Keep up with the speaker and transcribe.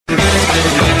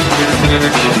Alrighty,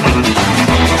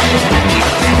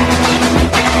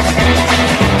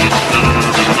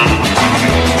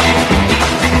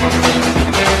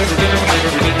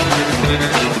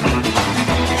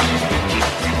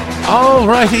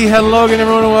 hello again,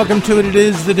 everyone, and welcome to it. It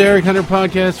is the Derek Hunter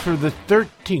Podcast for the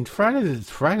 13th, Friday the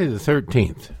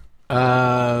 13th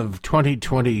of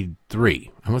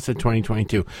 2023. I almost said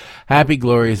 2022. Happy,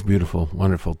 glorious, beautiful,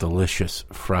 wonderful, delicious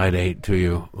Friday to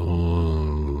you.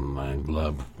 I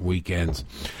love weekends.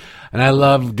 And I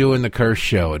love doing the Curse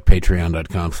Show at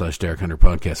patreon.com/Derek Hunter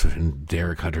Podcast and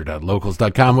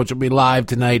DerekHunter.locals.com, which will be live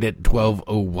tonight at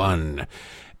 12:01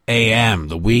 a.m.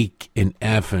 The Week in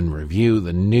Effin' Review,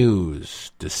 the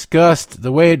news discussed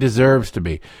the way it deserves to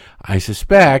be. I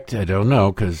suspect, I don't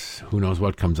know, because who knows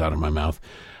what comes out of my mouth,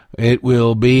 it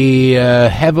will be a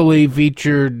heavily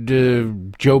featured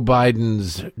Joe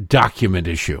Biden's document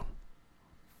issue.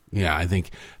 Yeah, I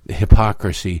think the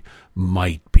hypocrisy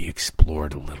might be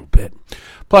explored a little bit.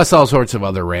 Plus all sorts of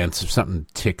other rants if something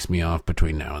ticks me off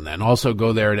between now and then. Also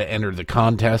go there to enter the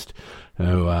contest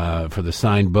for the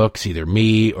signed books, either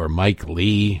me or Mike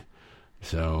Lee.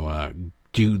 So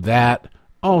do that.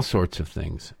 All sorts of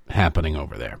things happening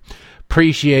over there.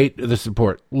 Appreciate the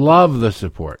support. Love the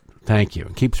support. Thank you.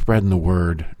 And keep spreading the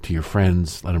word to your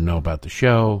friends. Let them know about the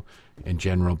show in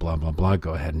general, blah, blah, blah.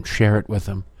 Go ahead and share it with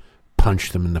them.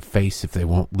 Punch them in the face if they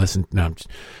won't listen. No,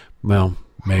 well,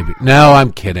 maybe. No,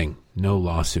 I'm kidding. No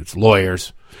lawsuits.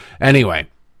 Lawyers. Anyway,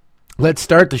 let's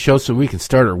start the show so we can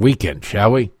start our weekend,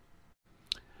 shall we?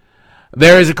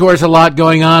 There is, of course, a lot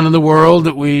going on in the world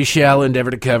that we shall endeavor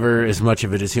to cover as much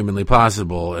of it as humanly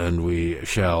possible, and we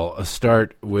shall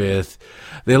start with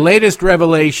the latest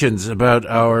revelations about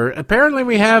our... Apparently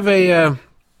we have a...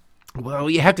 well,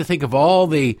 you have to think of all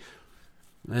the,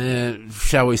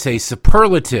 shall we say,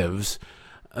 superlatives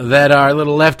that our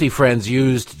little lefty friends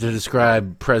used to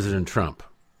describe President Trump.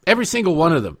 Every single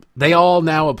one of them. They all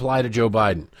now apply to Joe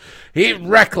Biden. He's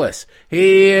reckless.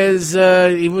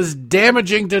 He was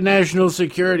damaging to national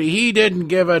security. He didn't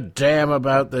give a damn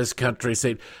about this country.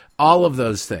 All of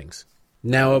those things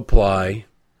now apply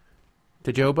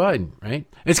to Joe Biden, right?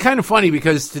 It's kind of funny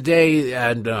because today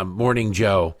at Morning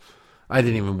Joe, I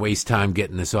didn't even waste time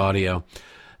getting this audio.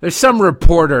 There's some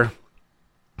reporter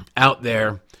out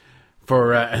there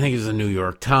for, I think it's the New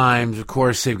York Times. Of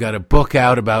course, they've got a book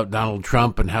out about Donald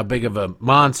Trump and how big of a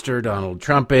monster Donald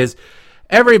Trump is.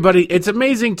 Everybody, it's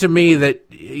amazing to me that,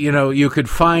 you could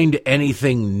find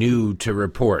anything new to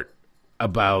report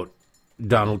about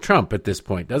Donald Trump at this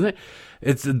point, doesn't it?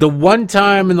 It's the one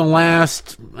time in the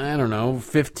last,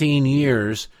 15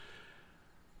 years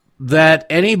that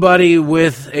anybody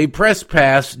with a press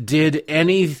pass did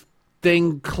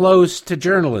anything close to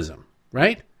journalism,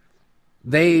 right?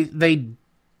 They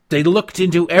looked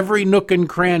into every nook and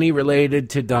cranny related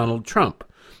to Donald Trump,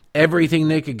 everything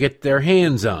they could get their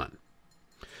hands on.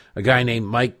 A guy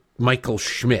named Michael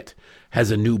Schmidt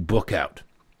has a new book out,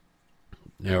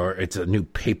 or it's a new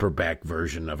paperback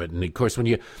version of it. And of course, when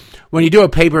you do a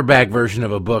paperback version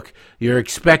of a book, you're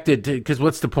expected to, because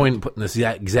what's the point in putting this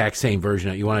exact same version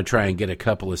out? You want to try and get a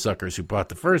couple of suckers who bought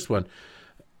the first one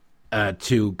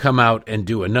to come out and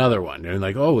do another one. And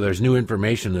like, oh, there's new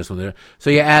information in this one. So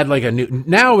you add like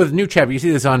now with new chapter, you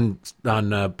see this on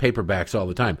paperbacks all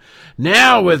the time.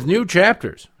 Now with new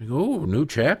chapters. Oh, new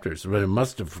chapters. But it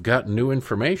must have gotten new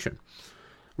information.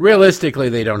 Realistically,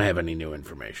 they don't have any new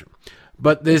information.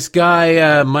 But this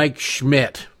guy, Michael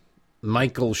Schmidt,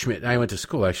 I went to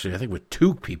school actually, I think with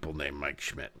two people named Mike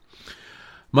Schmidt.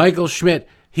 Michael Schmidt,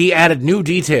 he added new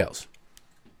details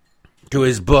to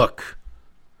his book,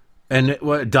 and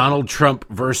Donald Trump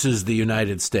versus the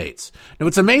United States. Now,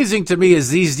 what's amazing to me is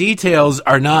these details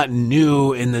are not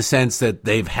new in the sense that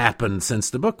they've happened since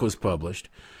the book was published.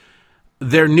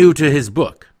 They're new to his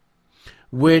book,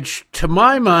 which to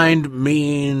my mind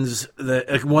means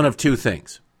that one of two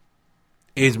things.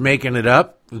 He's making it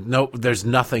up. No, there's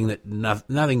nothing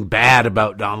bad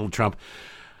about Donald Trump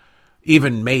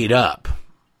even made up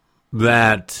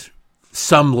that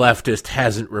some leftist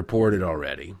hasn't reported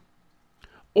already.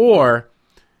 Or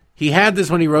he had this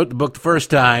when he wrote the book the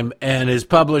first time, and his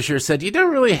publisher said, you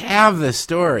don't really have this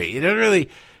story. You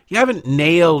haven't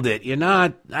nailed it. You're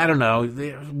not, I don't know,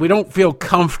 we don't feel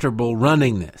comfortable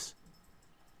running this.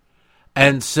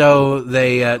 And so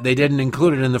they didn't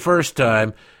include it in the first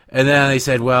time, and then they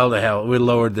said, well, the hell, we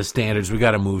lowered the standards. We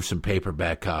got to move some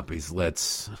paperback copies.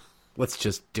 Let's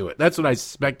just do it. That's what I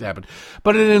suspect happened.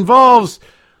 But it involves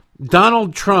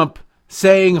Donald Trump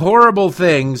saying horrible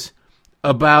things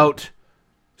about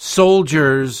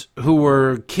soldiers who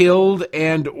were killed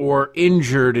and or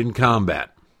injured in combat.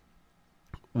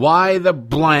 Why the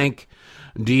blank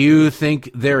Do you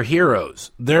think they're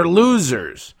heroes? They're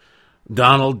losers,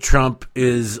 Donald Trump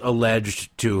is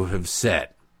alleged to have said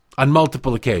on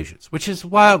multiple occasions, which is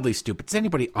wildly stupid. Does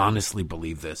anybody honestly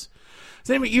believe this?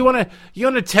 Does anybody, you want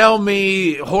to tell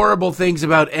me horrible things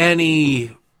about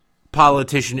any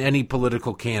politician, any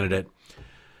political candidate?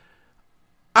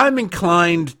 I'm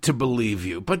inclined to believe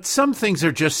you, but some things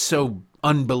are just so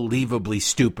unbelievably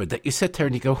stupid that you sit there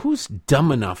and you go, who's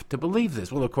dumb enough to believe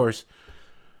this? Well, of course,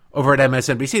 over at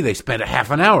MSNBC, they spent a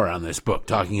half an hour on this book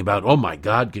talking about, oh my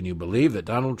God, can you believe that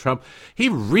Donald Trump, he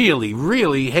really,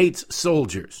 really hates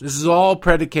soldiers. This is all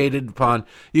predicated upon,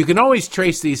 you can always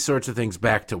trace these sorts of things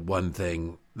back to one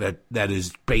thing that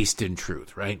is based in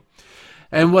truth, right?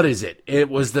 And what is it? It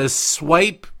was the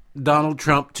swipe Donald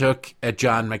Trump took at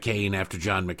John McCain after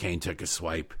John McCain took a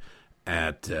swipe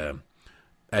at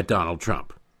Donald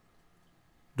Trump.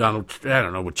 I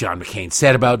don't know what John McCain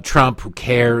said about Trump. Who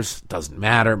cares? Doesn't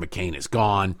matter. McCain is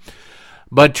gone.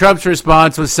 But Trump's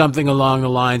response was something along the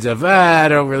lines of, I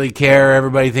don't really care.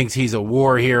 Everybody thinks he's a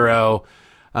war hero.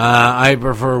 I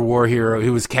prefer war hero. He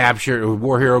was captured, a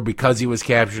war hero because he was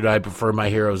captured. I prefer my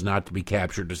heroes not to be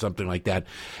captured, or something like that.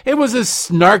 It was a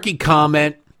snarky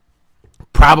comment.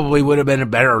 Probably would have been a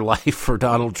better life for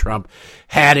Donald Trump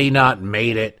had he not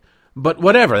made it. But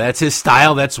whatever. That's his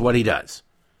style. That's what he does.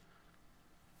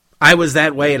 I was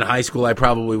that way in high school. I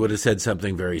probably would have said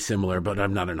something very similar, but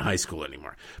I'm not in high school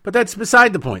anymore. But that's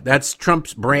beside the point. That's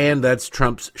Trump's brand. That's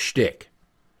Trump's shtick.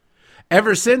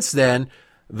 Ever since then,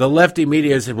 the lefty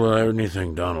media said, well,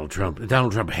 anything Donald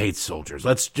Trump hates soldiers.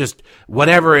 Let's just,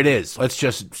 whatever it is, let's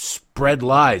just spread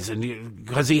lies. And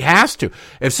because he has to.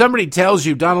 If somebody tells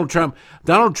you Donald Trump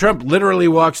literally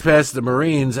walks past the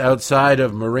Marines outside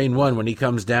of Marine One when he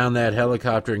comes down that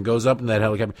helicopter and goes up in that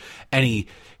helicopter, and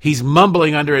he's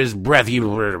mumbling under his breath,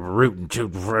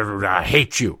 I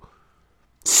hate you.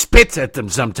 Spits at them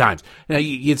sometimes. Now,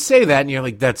 you'd say that, and you're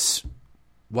like, that's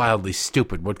wildly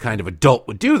stupid. What kind of adult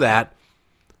would do that?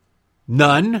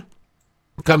 None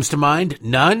comes to mind.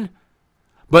 None.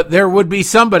 But there would be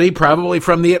somebody, probably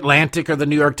from the Atlantic or the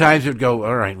New York Times, who'd go,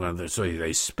 all right, well, so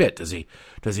they spit. Does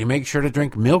he make sure to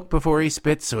drink milk before he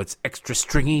spits so it's extra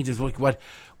stringy? Just like,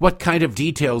 what kind of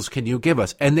details can you give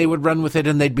us? And they would run with it,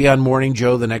 and they'd be on Morning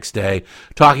Joe the next day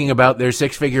talking about their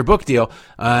 6-figure book deal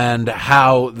and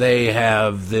how they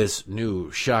have this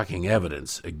new shocking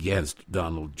evidence against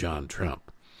Donald John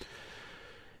Trump.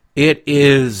 It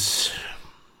is...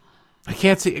 I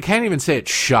can't even say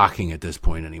it's shocking at this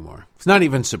point anymore. It's not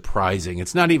even surprising.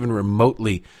 It's not even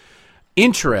remotely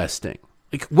interesting.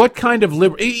 Like, what kind of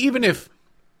even if,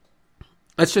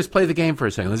 let's just play the game for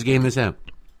a second. Let's game this out.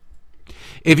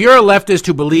 If you're a leftist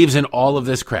who believes in all of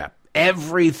this crap,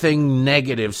 everything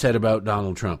negative said about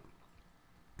Donald Trump,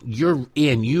 you're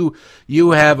in.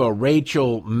 You have a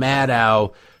Rachel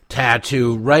Maddow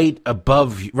tattoo right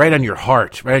on your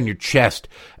heart, right on your chest,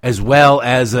 as well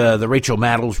as the Rachel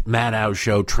Maddow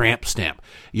show tramp stamp.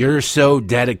 You're so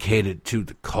dedicated to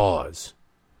the cause.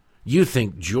 You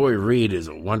think Joy Reid is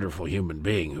a wonderful human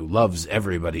being who loves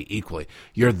everybody equally.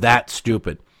 You're that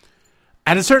stupid.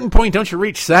 At a certain point, don't you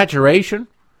reach saturation?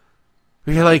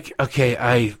 You're like,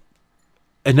 okay,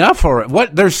 enough or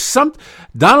what?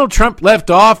 Donald Trump left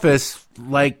office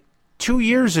like 2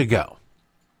 years ago.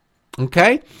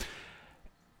 Okay?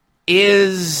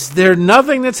 Is there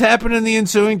nothing that's happened in the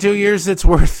ensuing 2 years that's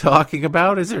worth talking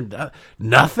about? Is there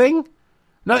nothing?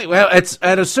 Nothing. Well, it's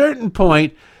at a certain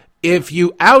point, if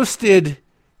you ousted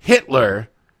Hitler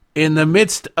in the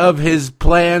midst of his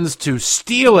plans to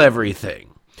steal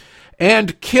everything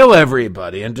and kill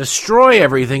everybody and destroy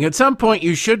everything, at some point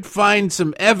you should find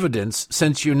some evidence,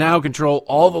 since you now control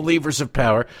all the levers of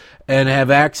power and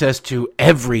have access to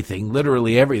everything,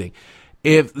 literally everything.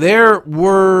 If there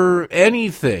were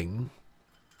anything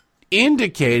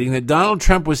indicating that Donald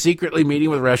Trump was secretly meeting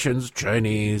with Russians,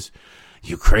 Chinese,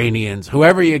 Ukrainians,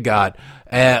 whoever you got,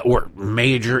 or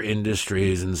major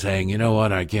industries, and saying, you know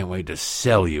what, I can't wait to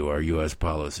sell you our U.S.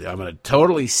 policy. I'm going to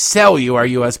totally sell you our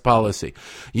U.S. policy.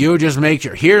 You just make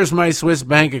sure. Here's my Swiss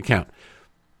bank account.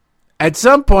 At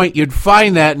some point, you'd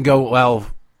find that and go, well,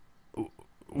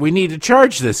 we need to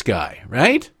charge this guy,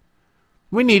 right?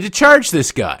 We need to charge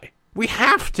this guy. We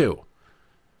have to.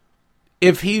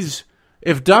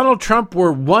 If Donald Trump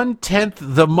were 1/10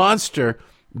 the monster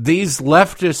these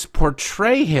leftists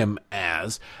portray him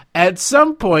as, at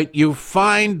some point you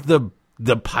find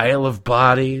the pile of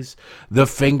bodies, the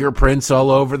fingerprints all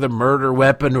over the murder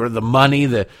weapon or the money,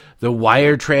 the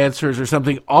wire transfers or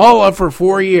something, all up for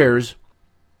 4 years.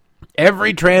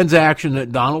 Every transaction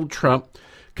that Donald Trump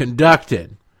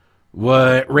conducted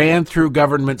ran through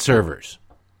government servers.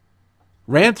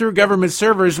 ran through government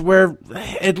servers where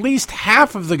at least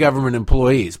half of the government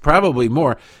employees, probably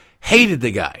more, hated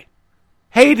the guy.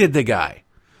 Hated the guy.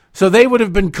 So they would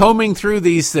have been combing through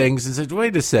these things and said,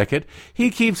 wait a second, he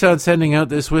keeps on sending out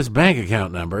this Swiss bank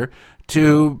account number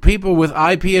to people with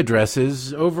IP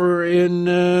addresses over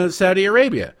in Saudi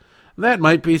Arabia. That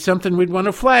might be something we'd want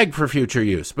to flag for future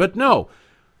use. But no,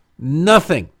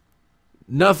 nothing.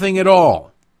 Nothing at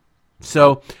all.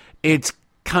 So it's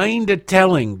kind of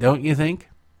telling, don't you think?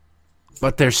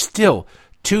 But they're still,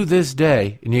 to this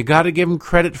day, and you got to give them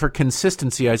credit for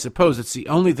consistency, I suppose. It's the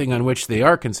only thing on which they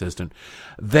are consistent.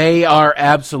 They are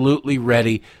absolutely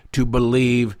ready to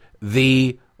believe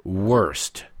the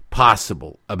worst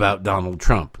possible about Donald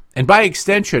Trump. And by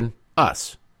extension,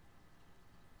 us.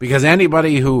 Because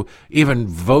anybody who even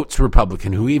votes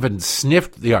Republican, who even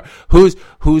sniffed the R,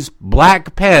 whose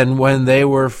black pen when they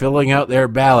were filling out their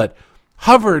ballot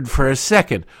hovered for a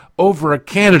second over a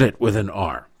candidate with an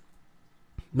R.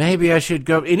 Maybe I should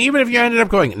go. And even if you ended up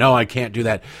going, no, I can't do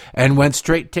that, and went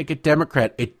straight ticket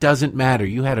Democrat, it doesn't matter.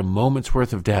 You had a moment's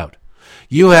worth of doubt.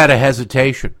 You had a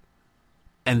hesitation.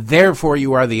 And therefore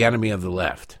you are the enemy of the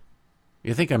left.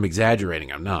 You think I'm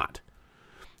exaggerating. I'm not.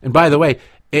 And by the way,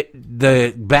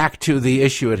 back to the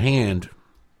issue at hand,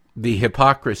 the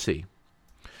hypocrisy.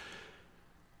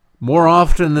 More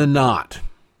often than not,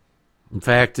 in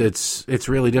fact, it's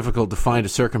really difficult to find a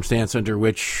circumstance under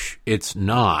which it's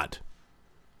not.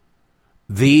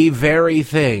 The very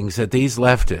things that these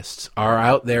leftists are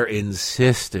out there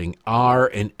insisting are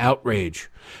an outrage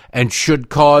and should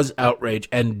cause outrage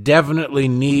and definitely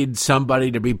need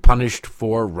somebody to be punished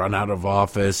for, run out of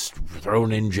office,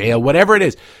 thrown in jail, whatever it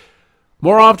is.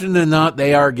 More often than not,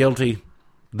 they are guilty.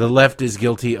 The left is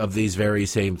guilty of these very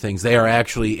same things. They are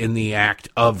actually in the act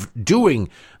of doing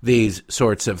these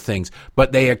sorts of things,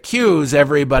 but they accuse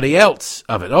everybody else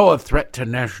of it. Oh, a threat to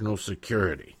national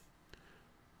security.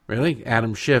 Really?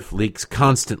 Adam Schiff leaks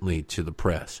constantly to the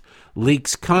press. A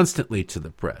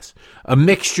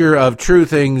mixture of true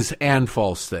things and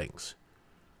false things.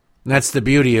 And that's the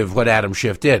beauty of what Adam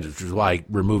Schiff did, which is why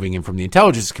removing him from the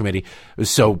Intelligence Committee was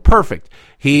so perfect.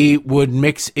 He would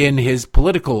mix in his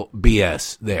political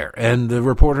BS there, and the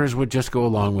reporters would just go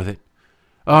along with it.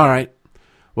 All right,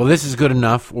 well, this is good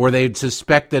enough, or they'd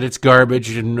suspect that it's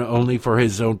garbage and only for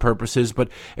his own purposes, but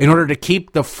in order to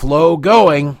keep the flow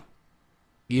going,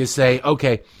 you say,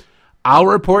 okay, I'll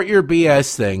report your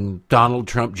BS thing. Donald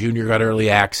Trump Jr. got early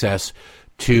access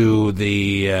to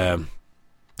the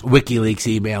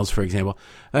WikiLeaks emails, for example.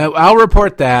 I'll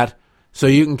report that so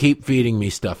you can keep feeding me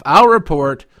stuff. I'll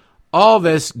report all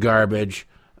this garbage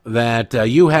that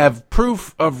you have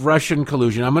proof of Russian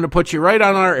collusion. I'm going to put you right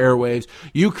on our airwaves.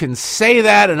 You can say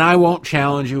that and I won't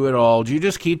challenge you at all. You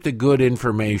just keep the good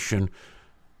information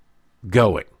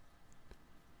going.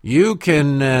 You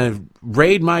can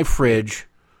raid my fridge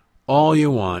all you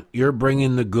want. You're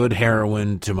bringing the good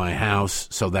heroin to my house,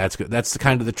 so that's good. That's the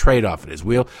kind of the trade-off it is.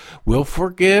 We'll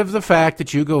forgive the fact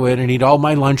that you go in and eat all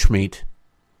my lunch meat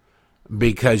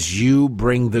because you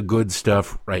bring the good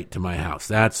stuff right to my house.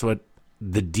 That's what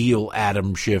the deal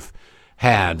Adam Schiff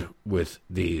had with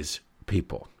these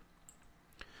people.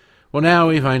 Well, now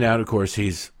we find out, of course,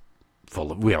 he's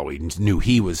we always knew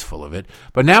he was full of it.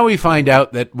 But now we find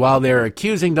out that while they're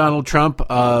accusing Donald Trump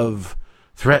of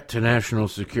threat to national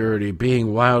security,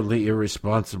 being wildly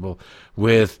irresponsible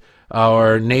with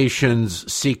our nation's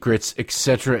secrets,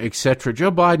 etc.,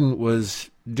 Joe Biden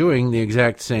was doing the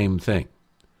exact same thing.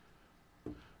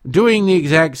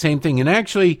 And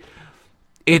actually,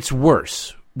 it's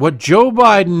worse. What Joe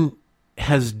Biden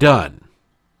has done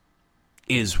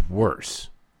is worse.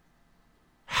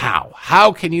 How?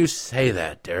 How can you say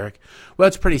that, Derek? Well,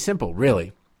 it's pretty simple,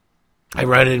 really. I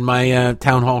read it in my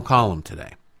town hall column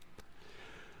today.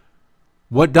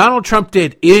 What Donald Trump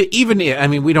did,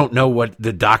 we don't know what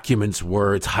the documents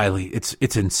were.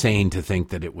 It's insane to think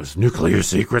that it was nuclear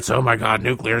secrets. Oh my God,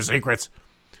 nuclear secrets.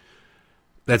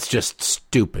 That's just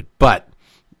stupid. But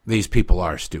these people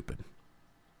are stupid.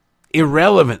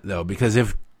 Irrelevant, though, because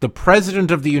if the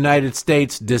President of the United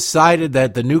States decided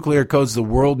that the nuclear codes, the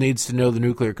world needs to know the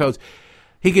nuclear codes,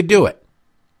 he could do it.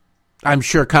 I'm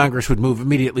sure Congress would move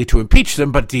immediately to impeach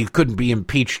them, but he couldn't be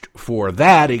impeached for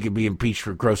that. He could be impeached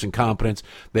for gross incompetence.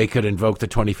 They could invoke the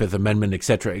 25th Amendment,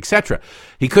 etc., etc.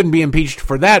 He couldn't be impeached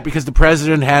for that because the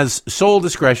president has sole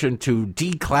discretion to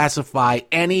declassify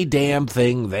any damn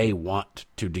thing they want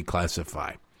to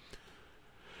declassify.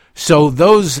 So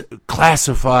those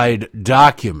classified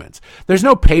documents, there's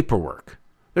no paperwork.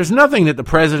 There's nothing that the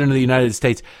President of the United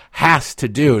States has to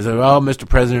do. So, oh, Mr.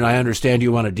 President, I understand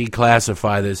you want to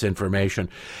declassify this information.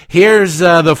 Here's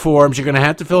the forms. You're going to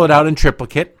have to fill it out in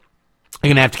triplicate. You're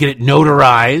going to have to get it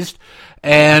notarized.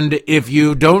 And if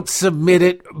you don't submit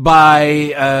it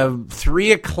by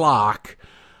 3 o'clock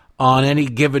on any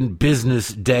given business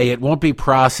day, it won't be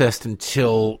processed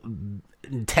until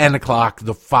 10 o'clock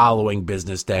the following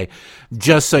business day,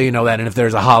 just so you know that. And if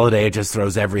there's a holiday, it just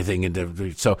throws everything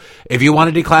into. So if you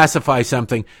want to declassify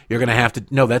something, you're going to have to.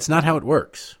 No, that's not how it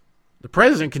works. The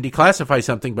president can declassify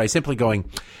something by simply going,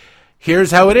 here's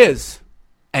how it is,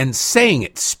 and saying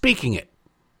it, speaking it.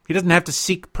 He doesn't have to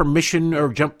seek permission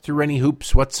or jump through any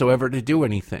hoops whatsoever to do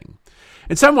anything.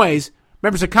 In some ways,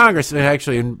 members of Congress,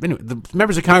 the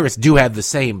members of Congress do have the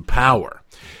same power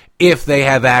if they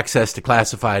have access to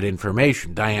classified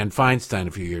information. Dianne Feinstein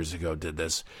a few years ago did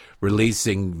this,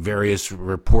 releasing various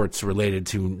reports related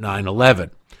to 9/11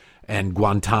 and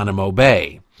Guantanamo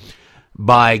Bay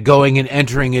by going and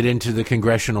entering it into the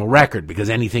congressional record, because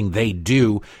anything they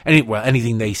do,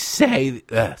 anything they say,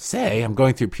 I'm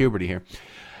going through puberty here,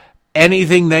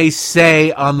 anything they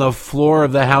say on the floor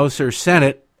of the House or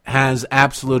Senate has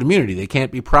absolute immunity. They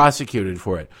can't be prosecuted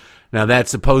for it. Now, that's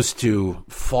supposed to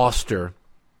foster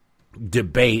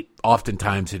debate.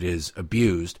 Oftentimes it is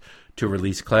abused to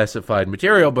release classified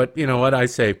material, but you know what? I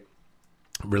say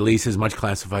release as much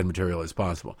classified material as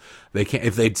possible. They can't,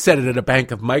 if they'd set it at a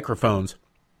bank of microphones,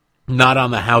 not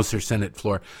on the House or Senate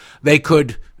floor, they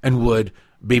could and would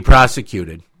be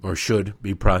prosecuted, or should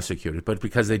be prosecuted. But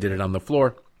because they did it on the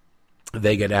floor,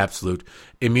 they get absolute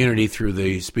immunity through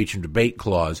the speech and debate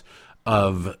clause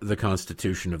of the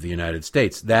Constitution of the United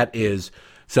States. That is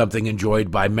something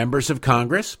enjoyed by members of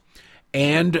Congress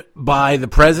and by the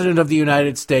President of the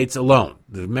United States alone.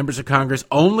 The members of Congress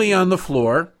only on the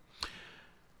floor.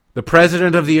 The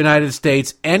President of the United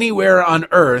States anywhere on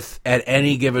earth at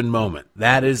any given moment.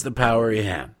 That is the power he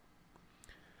had.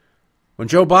 When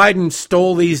Joe Biden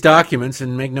stole these documents,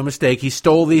 and make no mistake, he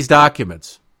stole these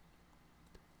documents,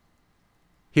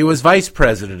 he was Vice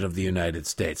President of the United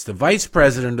States. The Vice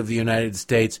President of the United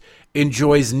States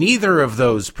enjoys neither of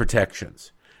those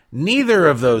protections. Neither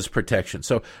of those protections.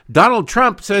 So Donald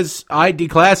Trump says, I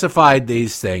declassified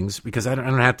these things because I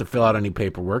don't have to fill out any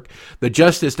paperwork. The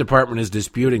Justice Department is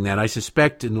disputing that. I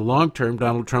suspect in the long term,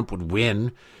 Donald Trump would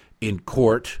win in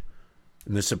court,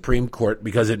 in the Supreme Court,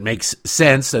 because it makes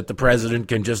sense that the president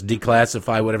can just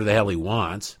declassify whatever the hell he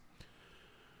wants.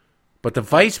 But the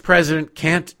vice president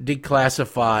can't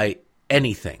declassify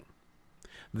anything.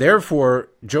 Therefore,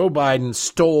 Joe Biden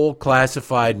stole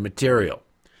classified material.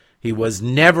 He was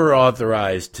never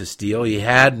authorized to steal. He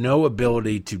had no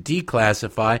ability to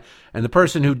declassify. And the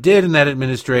person who did in that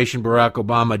administration, Barack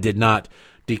Obama, did not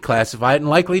declassify it and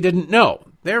likely didn't know.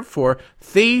 Therefore,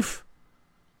 thief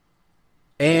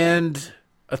and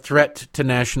a threat to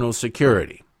national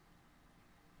security.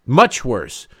 Much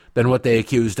worse than what they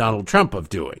accused Donald Trump of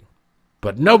doing.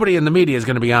 But nobody in the media is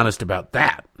going to be honest about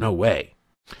that. No way.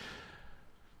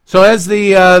 So as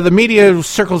the media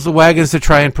circles the wagons to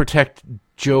try and protect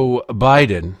Joe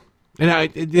Biden,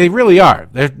 and they really are.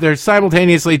 They're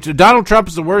simultaneously, Donald Trump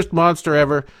is the worst monster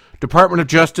ever. Department of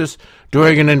Justice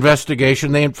doing an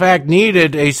investigation. They, in fact,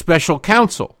 needed a special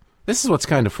counsel. This is what's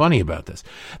kind of funny about this.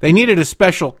 They needed a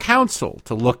special counsel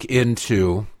to look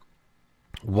into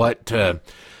what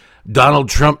Donald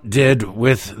Trump did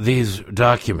with these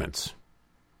documents,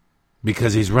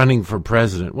 because he's running for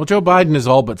president. Well, Joe Biden has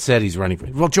all but said he's running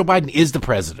for. Well, Joe Biden is the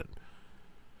president.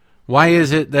 Why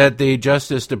is it that the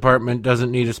Justice Department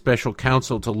doesn't need a special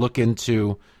counsel to look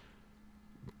into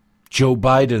Joe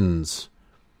Biden's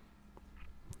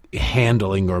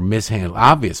handling or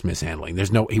obvious mishandling?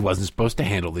 He wasn't supposed to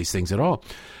handle these things at all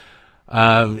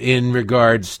in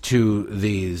regards to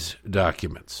these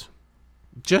documents.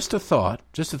 Just a thought.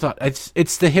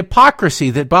 It's the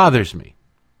hypocrisy that bothers me.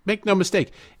 Make no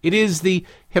mistake. It is the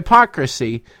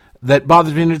hypocrisy that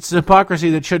bothers me, and it's the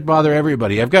hypocrisy that should bother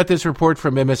everybody. I've got this report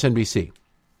from MSNBC.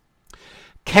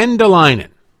 Ken DeLinen,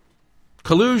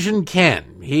 Collusion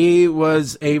Ken. He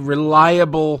was a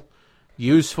reliable,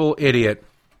 useful idiot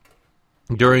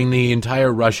during the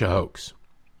entire Russia hoax.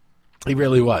 He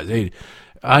really was.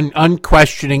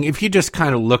 Unquestioning. If you just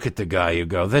kind of look at the guy, you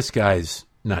go, this guy's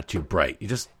not too bright. You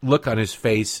just look on his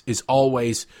face is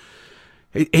always...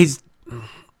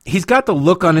 He's got the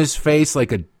look on his face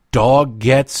like a dog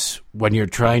gets when you're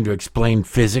trying to explain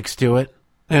physics to it.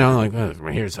 You know, like,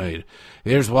 here's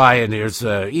Y and here's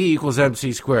E equals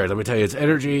MC squared. Let me tell you, it's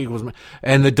energy equals...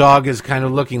 And the dog is kind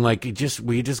of looking like,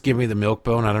 will you just give me the milk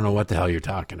bone? I don't know what the hell you're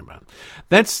talking about.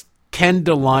 That's Ken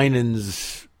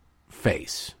DeLinen's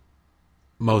face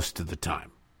most of the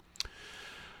time.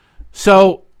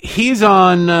 So he's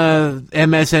on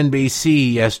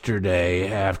MSNBC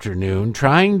yesterday afternoon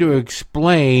trying to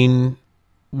explain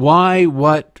why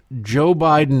what Joe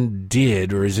Biden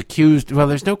did or is accused, well,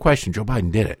 there's no question Joe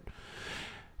Biden did it.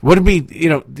 Would it be,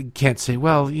 you can't say,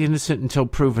 well, innocent until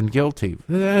proven guilty.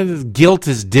 Guilt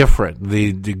is different.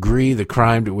 The degree, the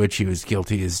crime to which he was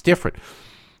guilty is different.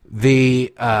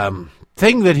 The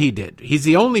thing that he did, he's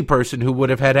the only person who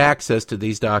would have had access to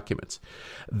these documents.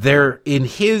 They're in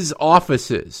his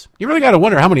offices. You really got to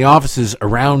wonder how many offices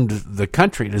around the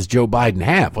country does Joe Biden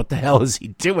have? What the hell is he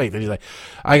doing? He's like,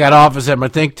 I got office at my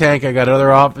think tank. I got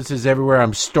other offices everywhere.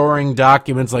 I'm storing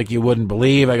documents like you wouldn't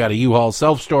believe. I got a U-Haul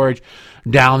self-storage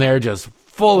down there just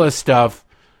full of stuff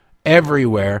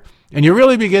everywhere. And you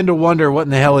really begin to wonder what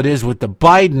in the hell it is with the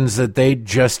Bidens that they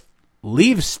just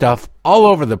leave stuff all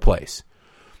over the place.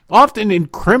 Often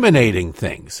incriminating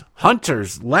things.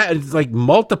 Hunters, like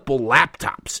multiple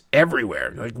laptops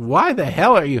everywhere. Like, why the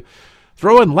hell are you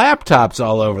throwing laptops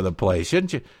all over the place?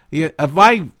 Shouldn't you? If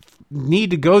I need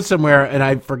to go somewhere and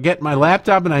I forget my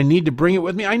laptop and I need to bring it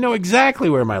with me, I know exactly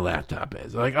where my laptop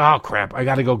is. Like, oh, crap, I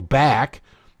got to go back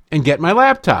and get my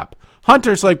laptop.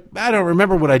 Hunter's like, I don't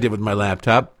remember what I did with my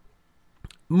laptop.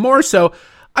 More so,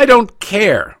 I don't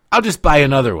care. I'll just buy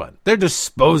another one. They're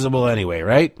disposable anyway,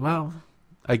 right? Well,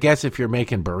 I guess if you're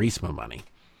making Burisma money.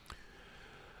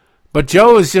 But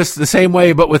Joe is just the same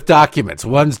way, but with documents.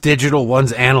 One's digital,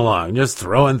 one's analog. Just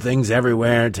throwing things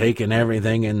everywhere, taking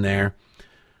everything in there,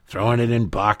 throwing it in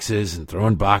boxes and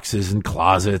throwing boxes in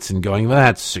closets and going, well,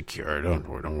 that's secure.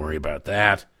 Don't worry about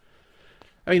that.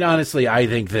 I mean, honestly, I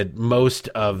think that most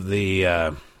of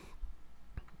the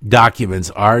documents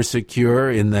are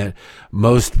secure in that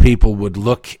most people would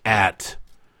look at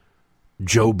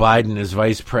Joe Biden as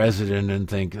vice president and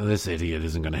think, oh, this idiot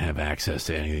isn't going to have access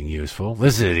to anything useful.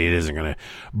 This idiot isn't going to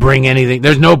bring anything.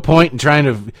 There's no point in trying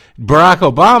to... Barack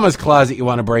Obama's closet you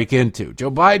want to break into.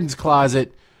 Joe Biden's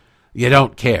closet, you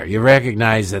don't care. You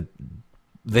recognize that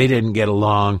they didn't get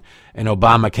along and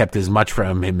Obama kept as much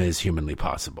from him as humanly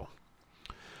possible.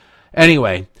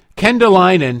 Anyway, Ken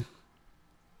DeLinen,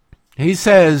 he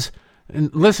says,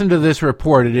 and listen to this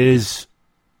report. It is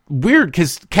weird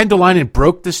because Ken DeLinen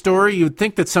broke the story. You would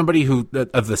think that somebody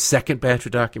of the second batch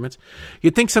of documents,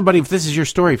 you'd think somebody, if this is your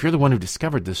story, if you're the one who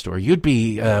discovered this story, you'd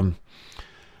be,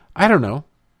 I don't know,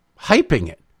 hyping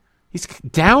it. He's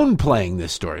downplaying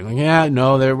this story. Like, yeah,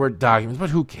 no, there were documents, but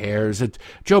who cares?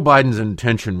 Joe Biden's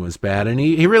intention was bad. And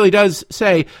he really does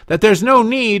say that there's no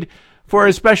need for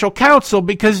a special counsel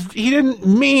because he didn't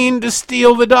mean to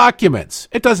steal the documents.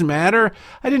 It doesn't matter.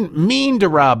 I didn't mean to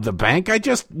rob the bank. I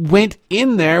just went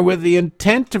in there with the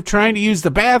intent of trying to use the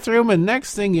bathroom, and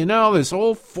next thing you know, this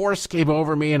whole force came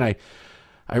over me, and I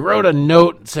wrote a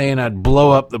note saying I'd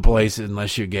blow up the place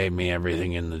unless you gave me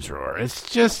everything in the drawer. It's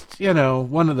just,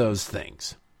 one of those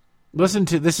things. Listen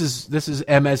to this is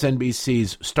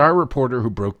MSNBC's star reporter who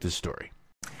broke this story.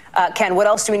 Ken, what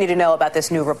else do we need to know about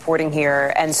this new reporting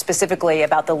here, and specifically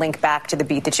about the link back to the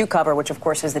beat that you cover, which, of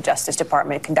course, is the Justice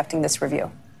Department conducting this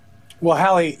review? Well,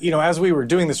 Hallie, as we were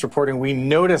doing this reporting, we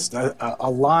noticed a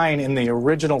line in the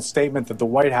original statement that the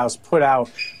White House put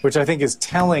out, which I think is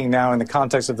telling now in the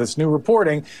context of this new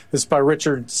reporting. This is by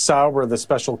Richard Sauber, the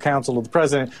special counsel of the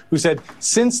president, who said,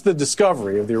 since the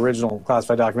discovery of the original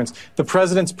classified documents, the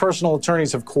president's personal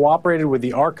attorneys have cooperated with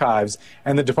the archives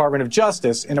and the Department of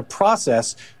Justice in a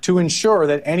process to ensure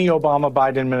that any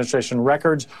Obama-Biden administration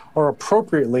records are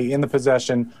appropriately in the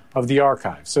possession of the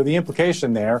archives. So the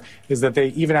implication there is that they,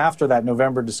 even after that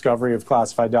November discovery of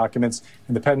classified documents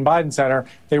in the Penn Biden Center,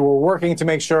 they were working to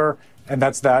make sure, and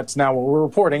that's now what we're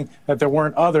reporting, that there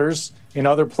weren't others in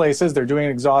other places. They're doing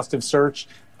an exhaustive search,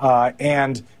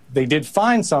 and they did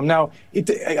find some. Now,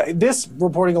 this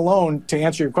reporting alone, to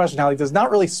answer your question, Hallie, does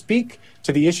not really speak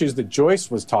to the issues that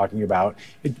Joyce was talking about,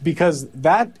 because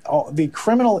the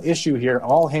criminal issue here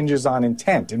all hinges on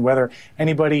intent and whether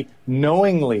anybody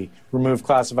knowingly removed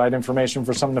classified information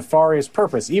for some nefarious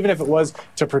purpose, even if it was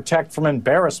to protect from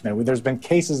embarrassment. There's been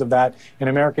cases of that in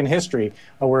American history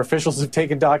where officials have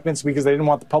taken documents because they didn't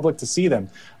want the public to see them.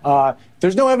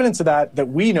 There's no evidence of that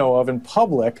we know of in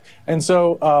public, and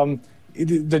so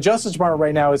the Justice Department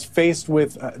right now is faced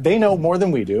with, they know more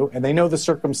than we do, and they know the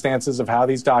circumstances of how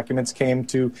these documents came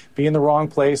to be in the wrong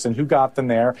place and who got them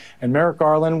there. And Merrick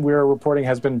Garland, we're reporting,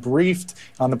 has been briefed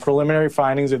on the preliminary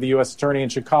findings of the U.S. Attorney in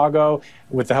Chicago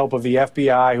with the help of the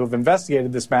FBI, who have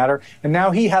investigated this matter. And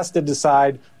now he has to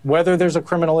decide whether there's a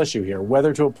criminal issue here,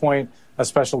 whether to appoint a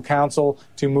special counsel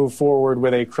to move forward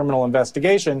with a criminal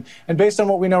investigation. And based on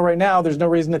what we know right now, there's no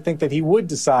reason to think that he would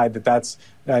decide that that's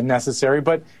necessary.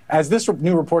 But as this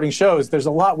new reporting shows, there's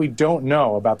a lot we don't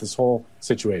know about this whole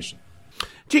situation.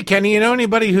 Gee, Kenny, you know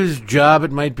anybody whose job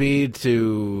it might be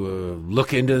to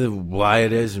look into why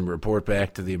it is and report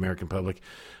back to the American public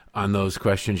on those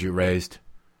questions you raised?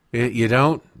 You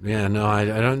don't? Yeah, no, I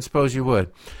don't suppose you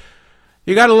would.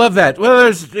 You got to love that. Well,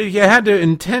 you had to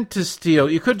intent to steal.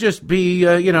 You could just be,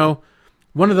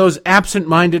 one of those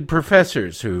absent-minded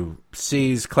professors who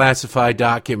sees classified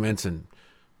documents and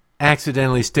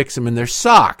accidentally sticks them in their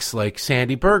socks like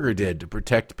Sandy Berger did to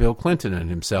protect Bill Clinton and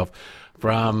himself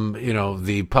from,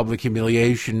 the public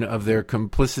humiliation of their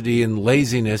complicity and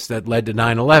laziness that led to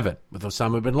 9/11 with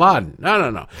Osama bin Laden.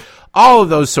 No. All of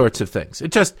those sorts of things.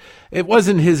 It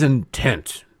wasn't his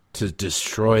intent to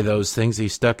destroy those things he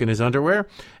stuck in his underwear.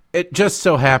 It just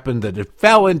so happened that it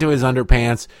fell into his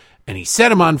underpants and he set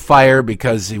them on fire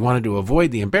because he wanted to avoid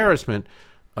the embarrassment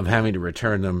of having to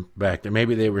return them back.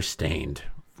 Maybe they were stained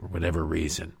for whatever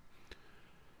reason.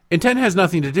 Intent has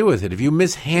nothing to do with it. If you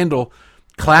mishandle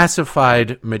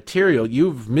classified material,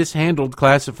 you've mishandled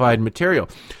classified material.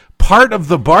 Part of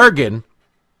the bargain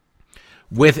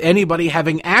with anybody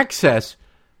having access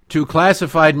to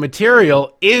classified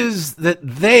material is that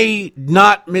they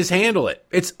not mishandle it.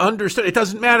 It's understood. It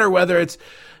doesn't matter whether it's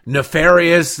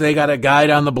nefarious, they got a guy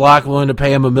down the block willing to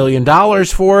pay him $1 million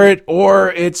for it,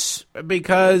 or it's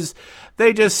because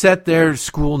they just set their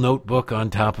school notebook on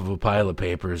top of a pile of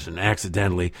papers and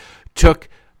accidentally took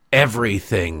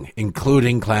everything,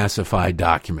 including classified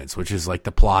documents, which is like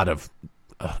the plot of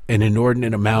an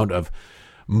inordinate amount of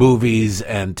movies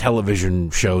and television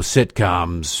show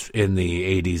sitcoms in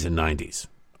the 80s and 90s.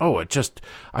 Oh,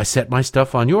 I set my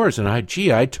stuff on yours and I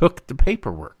took the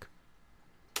paperwork.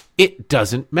 It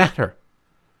doesn't matter.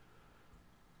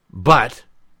 But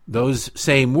those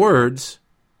same words,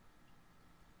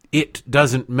 it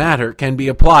doesn't matter, can be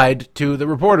applied to the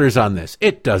reporters on this.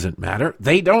 It doesn't matter.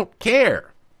 They don't care.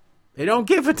 They don't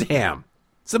give a damn.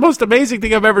 It's the most amazing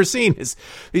thing I've ever seen is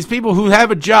these people who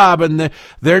have a job and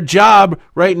their job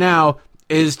right now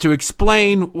is to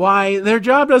explain why their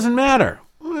job doesn't matter.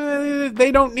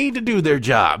 They don't need to do their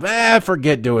job.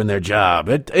 Forget doing their job.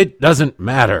 It doesn't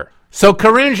matter. So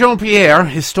Karine Jean-Pierre,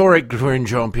 historic Karine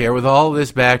Jean-Pierre, with all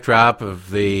this backdrop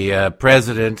of the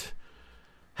president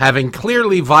having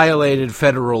clearly violated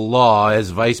federal law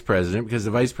as vice president, because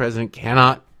the vice president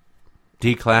cannot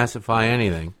declassify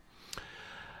anything,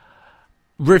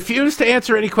 refused to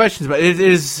answer any questions. But it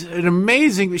is an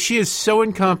amazing. She is so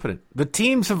incompetent. The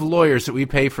teams of lawyers that we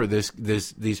pay for these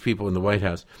people in the White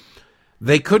House,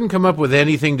 they couldn't come up with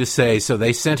anything to say, so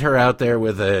they sent her out there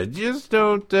with a just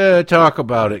don't talk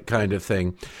about it kind of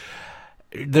thing.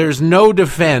 There's no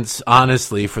defense,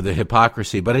 honestly, for the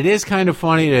hypocrisy, but it is kind of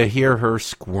funny to hear her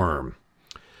squirm.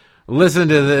 Listen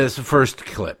to this first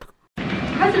clip.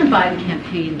 President Biden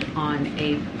campaigned on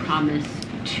a promise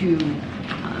to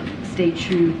stay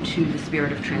true to the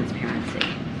spirit of transparency.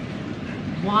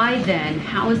 Why then,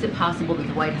 how is it possible that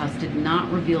the White House did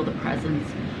not reveal the presence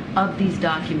of these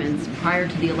documents prior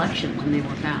to the election when they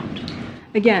were found?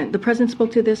 Again, the president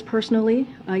spoke to this personally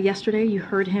yesterday. You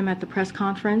heard him at the press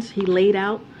conference. He laid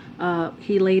out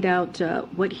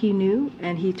what he knew,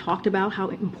 and he talked about how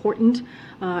important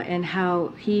and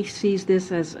how he sees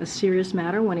this as a serious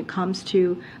matter when it comes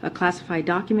to classified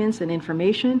documents and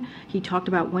information. He talked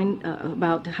about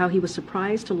about how he was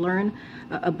surprised to learn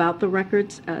about the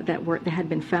records that had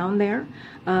been found there,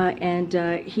 and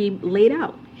he laid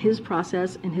out his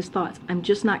process and his thoughts. I'm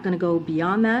just not going to go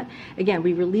beyond that. Again,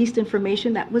 we released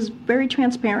information that was very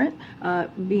transparent,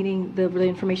 meaning the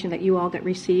information that you all got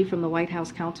received from the White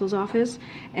House counsel's office.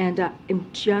 And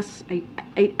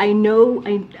I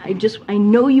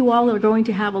know you all are going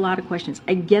to have a lot of questions.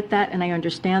 I get that and I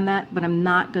understand that, but I'm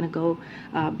not going to go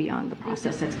beyond the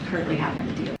process that's currently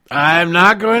happening to you. I'm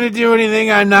not going to do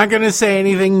anything. I'm not going to say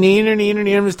anything. I'm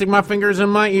going to stick my fingers in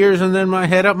my ears and then my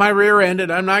head up my rear end, and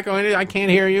I'm not going to. I can't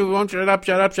hear you. Won't shut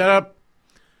up.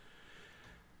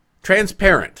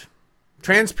 Transparent.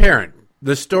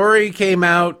 The story came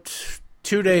out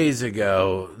 2 days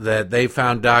ago that they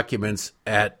found documents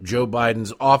at Joe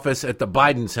Biden's office at the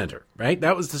Biden Center, right?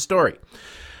 That was the story.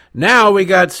 Now we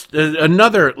got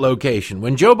another location.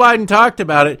 When Joe Biden talked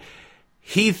about it,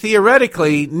 he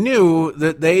theoretically knew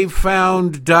that they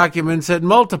found documents at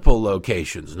multiple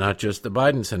locations, not just the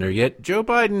Biden Center. Yet Joe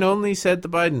Biden only said the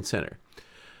Biden Center.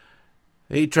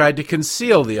 He tried to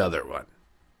conceal the other one.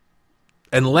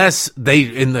 Unless they,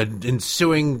 in the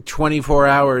ensuing 24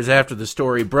 hours after the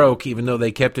story broke, even though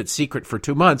they kept it secret for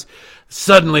 2 months,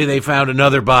 suddenly they found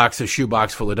another box, a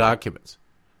shoebox full of documents.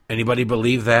 Anybody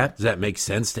believe that? Does that make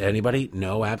sense to anybody?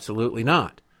 No, absolutely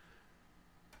not.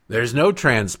 There's no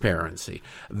transparency.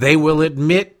 They will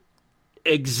admit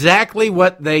exactly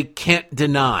what they can't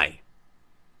deny.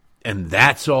 And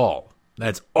that's all.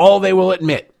 That's all they will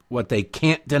admit, what they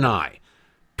can't deny.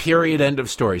 Period, end of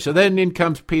story. So then in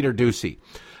comes Peter Doocy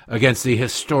against the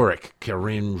historic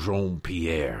Karine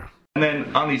Jean-Pierre. And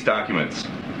then on these documents,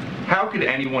 how could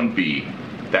anyone be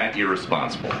that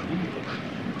irresponsible?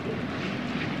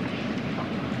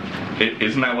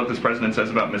 Isn't that what this president says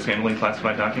about mishandling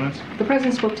classified documents? The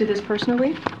president spoke to this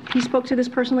personally. He spoke to this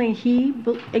personally, and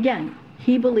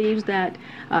he believes that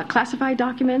classified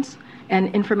documents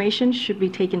and information should be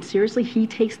taken seriously. He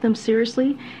takes them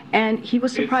seriously, and he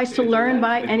was surprised to learn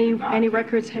by any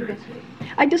records had been.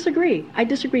 I disagree.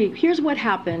 Here's what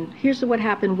happened.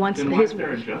 Once then why is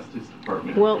there a Justice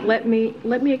Department? Well, let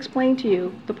me explain to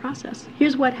you the process.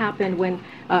 Here's what happened when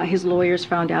his lawyers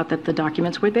found out that the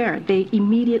documents were there. They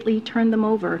immediately turned them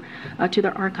over to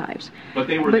their archives. But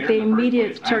they were there they in the first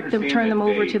immediately place. turned them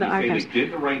over to the they archives. They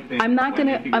did the right thing. I'm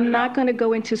not going to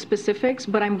go into specifics,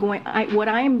 but what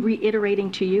I am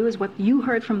reiterating to you is what you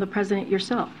heard from the president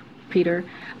yourself, Peter,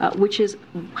 which is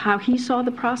how he saw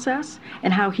the process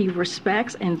and how he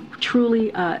respects and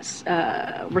truly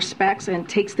respects and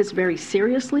takes this very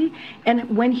seriously,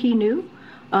 and when he knew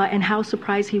and how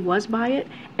surprised he was by it,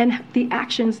 and the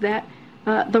actions that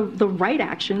the right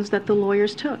actions that the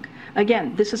lawyers took.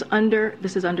 Again, this is under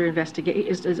investigation,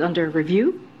 is under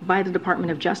review by the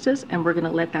Department of Justice, and we're going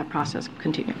to let that process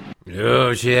continue.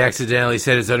 Oh, she accidentally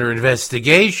said it's under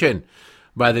investigation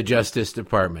by the Justice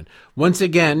Department. Once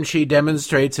again, she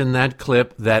demonstrates in that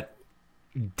clip that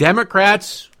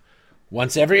Democrats,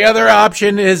 once every other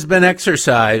option has been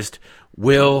exercised,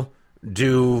 will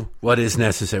do what is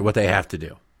necessary, what they have to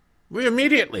do. We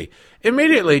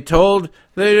immediately told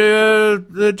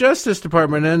the Justice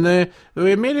Department, and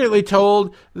we immediately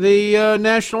told the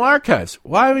National Archives.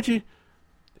 Why would you?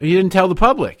 You didn't tell the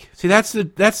public. See, that's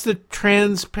the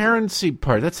transparency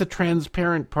part. That's the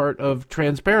transparent part of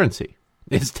transparency.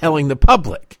 Is telling the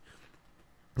public,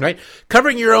 right?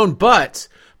 Covering your own butts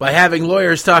by having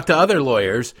lawyers talk to other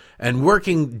lawyers and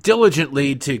working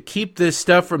diligently to keep this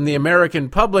stuff from the American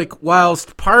public,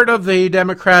 whilst part of the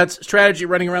Democrats' strategy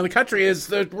running around the country is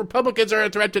the Republicans are a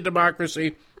threat to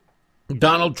democracy.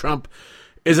 Donald Trump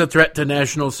is a threat to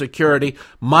national security.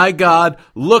 My God,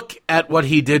 look at what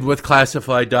he did with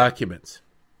classified documents.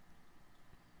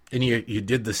 And you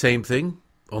did the same thing,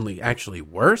 only actually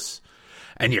worse?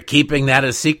 And you're keeping that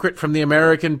a secret from the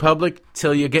American public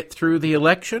till you get through the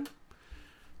election?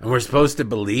 And we're supposed to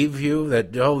believe you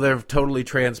that, they're totally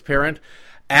transparent?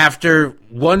 After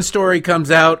one story comes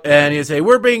out and you say,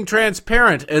 we're being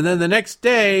transparent, and then the next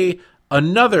day,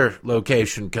 another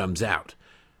location comes out.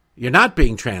 You're not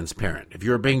being transparent. If you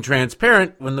were being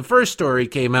transparent, when the first story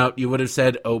came out, you would have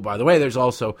said, oh, by the way, there's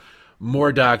also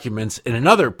more documents in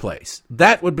another place.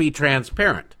 That would be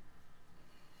transparent.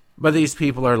 But these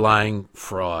people are lying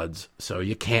frauds, so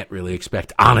you can't really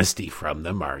expect honesty from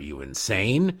them. Are you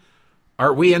insane?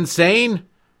 Are we insane?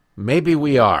 Maybe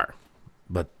we are,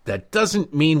 but that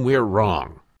doesn't mean we're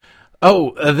wrong.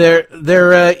 Oh, there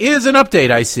is an update,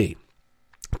 I see,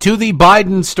 to the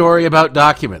Biden story about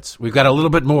documents. We've got a little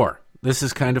bit more. This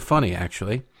is kind of funny,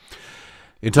 actually.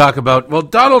 You talk about, well,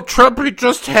 Donald Trump, he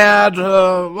just had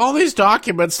all these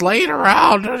documents laying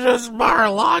around in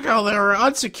Mar-a-Lago. They were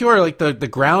unsecure. Like the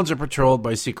grounds are patrolled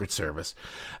by Secret Service.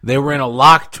 They were in a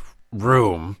locked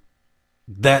room.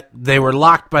 That they were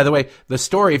locked, by the way. The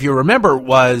story, if you remember,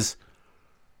 was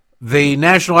the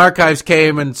National Archives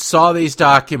came and saw these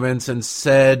documents and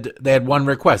said they had one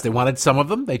request. They wanted some of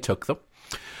them. They took them.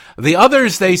 The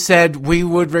others, they said, we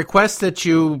would request that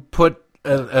you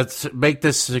make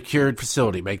this secured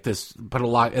facility, put a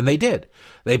lock, and they did.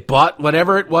 They bought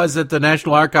whatever it was that the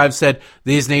National Archives said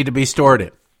these need to be stored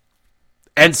in.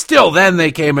 And still then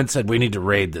they came and said, we need to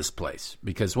raid this place.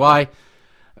 Because why?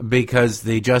 Because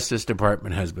the Justice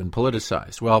Department has been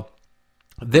politicized. Well,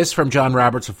 this from John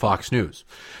Roberts of Fox News.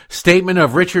 Statement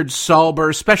of Richard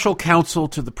Salber, special counsel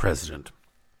to the president.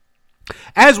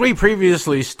 As we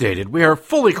previously stated, we are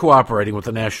fully cooperating with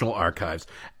the National Archives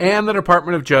and the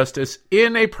Department of Justice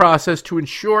in a process to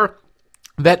ensure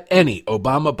that any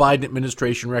Obama-Biden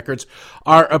administration records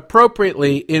are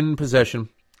appropriately in possession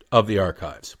of the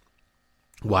archives.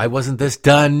 Why wasn't this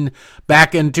done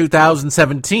back in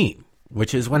 2017,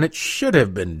 which is when it should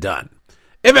have been done?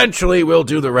 Eventually, we'll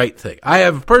do the right thing. I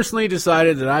have personally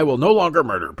decided that I will no longer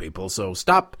murder people, so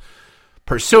stop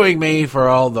pursuing me for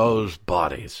all those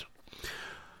bodies.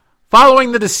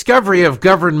 Following the discovery of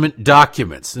government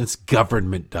documents, it's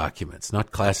government documents,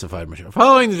 not classified material.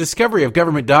 Following the discovery of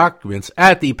government documents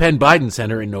at the Penn Biden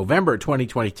Center in November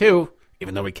 2022,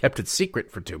 even though we kept it secret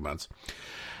for 2 months,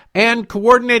 And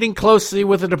coordinating closely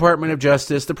with the Department of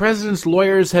Justice, the president's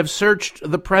lawyers have searched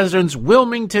the president's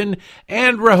Wilmington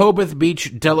and Rehoboth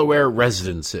Beach, Delaware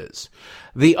residences,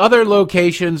 the other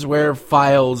locations where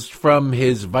files from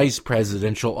his vice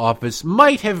presidential office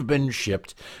might have been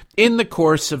shipped in the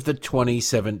course of the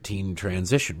 2017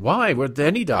 transition. Why would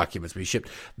any documents be shipped?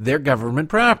 They're government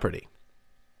property.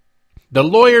 The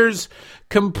lawyers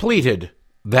completed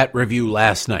that review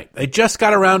last night. They just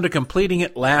got around to completing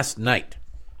it last night.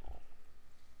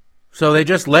 So they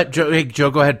just let Joe, hey,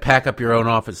 Joe, go ahead, pack up your own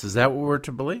office. Is that what we're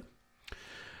to believe?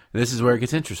 This is where it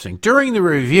gets interesting. During the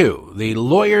review, the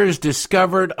lawyers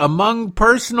discovered among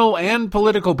personal and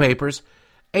political papers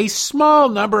a small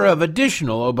number of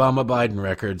additional Obama-Biden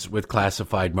records with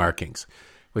classified markings.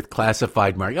 Oh,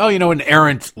 an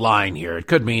errant line here. It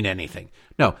could mean anything.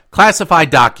 No,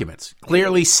 classified documents,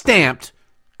 clearly stamped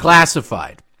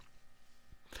classified.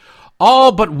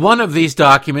 All but one of these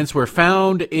documents were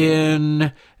found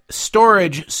in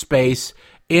storage space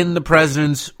in the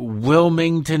president's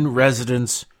Wilmington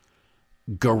residence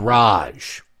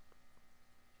garage.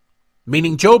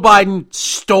 Meaning Joe Biden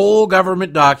stole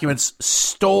government documents,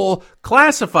 stole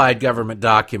classified government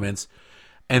documents,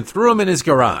 and threw them in his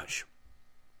garage.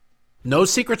 No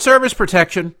Secret Service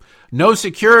protection, no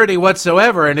security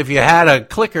whatsoever, and if you had a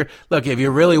clicker, look, if you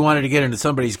really wanted to get into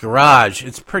somebody's garage,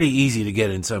 it's pretty easy to get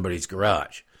in somebody's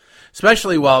garage.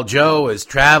 Especially while Joe is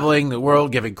traveling the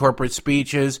world, giving corporate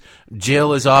speeches.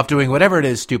 Jill is off doing whatever it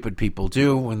is stupid people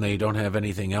do when they don't have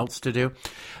anything else to do.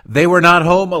 They were not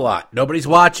home a lot. Nobody's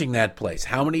watching that place.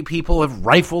 How many people have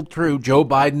rifled through Joe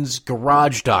Biden's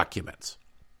garage documents?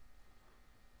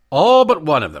 All but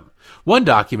one of them. One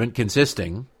document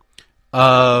consisting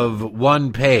of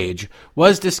one page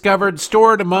was discovered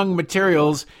stored among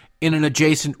materials in an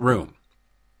adjacent room.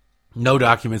 No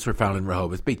documents were found in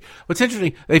Rehoboth Beach. What's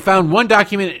interesting, they found one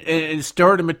document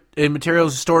stored in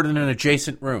materials stored in an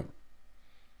adjacent room.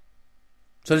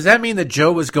 So does that mean that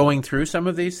Joe was going through some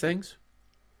of these things?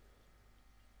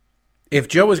 If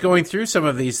Joe was going through some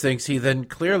of these things, then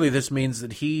clearly this means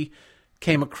that he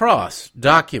came across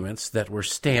documents that were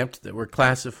stamped, that were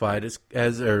classified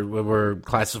were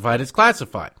classified as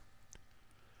classified.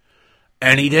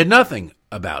 And he did nothing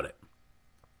about it.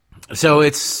 So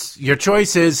your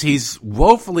choice is he's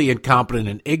woefully incompetent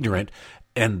and ignorant,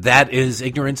 and that is,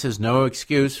 ignorance is no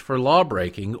excuse for law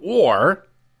breaking, or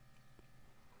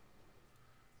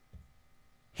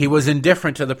he was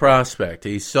indifferent to the prospect.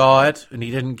 He saw it and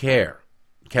he didn't care,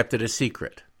 kept it a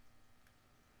secret.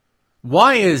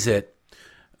 Why is it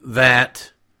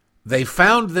that they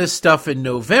found this stuff in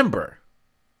November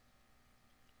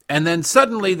and then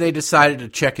suddenly they decided to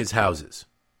check his houses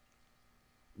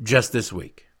just this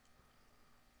week?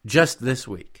 Just this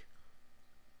week.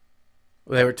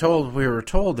 We were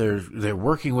told they're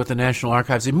working with the National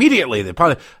Archives immediately.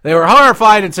 They were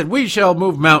horrified and said, we shall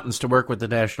move mountains to work with the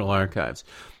National Archives.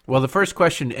 Well, the first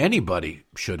question anybody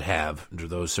should have under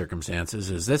those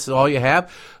circumstances is, this all you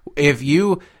have? If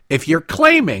you're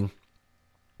claiming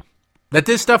that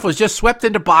this stuff was just swept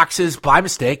into boxes by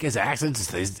mistake as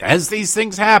accidents, as these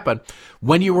things happen,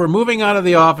 when you were moving out of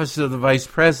the office of the vice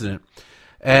president,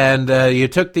 and you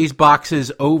took these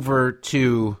boxes over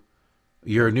to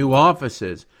your new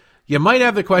offices, you might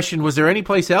have the question, was there any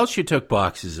place else you took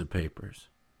boxes of papers?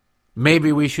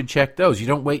 Maybe we should check those. You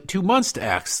don't wait 2 months to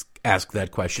ask that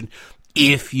question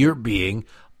if you're being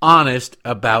honest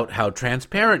about how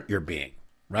transparent you're being,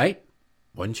 right?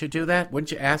 Wouldn't you do that?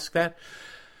 Wouldn't you ask that?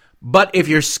 But if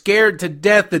you're scared to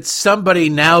death that somebody,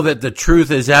 now that the truth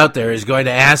is out there, is going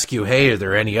to ask you, hey, are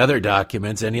there any other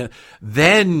documents?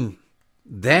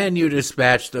 Then you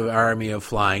dispatch the army of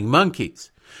flying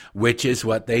monkeys, which is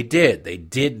what they did. They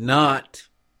did not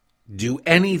do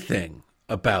anything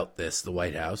about this, the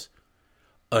White House,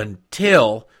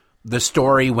 until the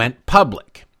story went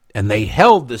public. And they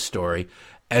held the story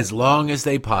as long as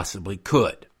they possibly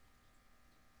could.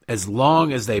 As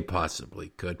long as they possibly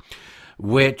could.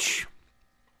 Which,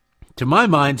 to my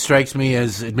mind, strikes me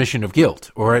as admission of guilt,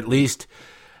 or at least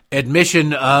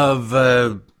admission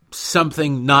of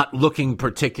something not looking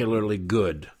particularly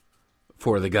good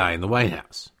for the guy in the White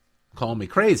House. Call me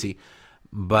crazy,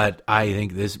 but I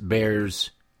think this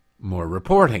bears more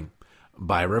reporting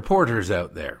by reporters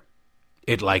out there.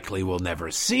 It likely will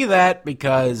never see that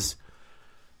because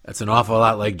that's an awful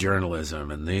lot like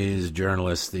journalism, and these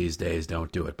journalists these days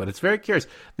don't do it. But it's very curious.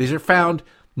 These are found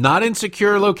not in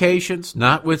secure locations,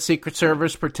 not with Secret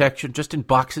Service protection, just in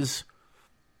boxes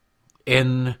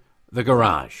in the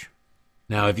garage.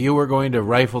 Now, if you were going to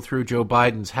rifle through Joe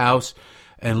Biden's house,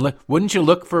 wouldn't you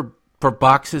look for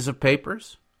boxes of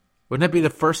papers? Wouldn't that be the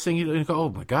first thing you'd go, oh,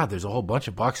 my God, there's a whole bunch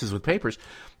of boxes with papers?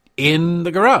 in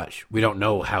the garage. We don't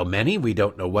know how many. We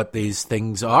don't know what these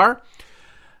things are.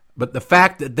 But the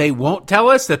fact that they won't tell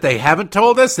us, that they haven't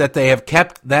told us, that they have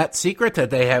kept that secret, that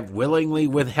they have willingly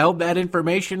withheld that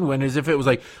information, when as if it was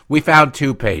like, we found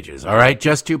 2 pages, all right?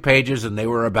 Just 2 pages, and they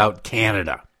were about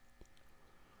Canada.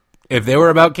 If they were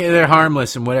about Canada, they're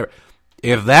harmless and whatever.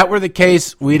 If that were the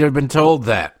case, we'd have been told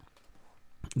that.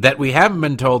 That we haven't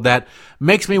been told that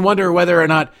makes me wonder whether or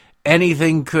not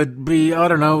anything could be, I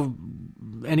don't know,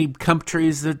 any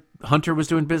countries that Hunter was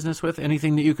doing business with,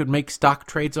 anything that you could make stock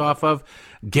trades off of,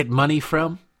 get money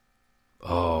from.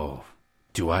 Oh,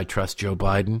 do I trust Joe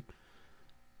Biden?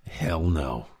 Hell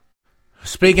no.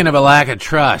 Speaking of a lack of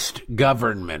trust,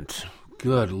 government.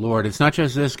 Good Lord, it's not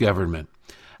just this government.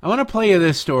 I want to play you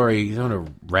this story. I want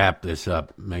to wrap this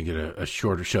up, make it a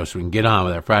shorter show so we can get on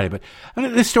with our Friday. But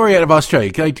this story out of Australia,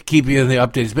 I'd like to keep you in the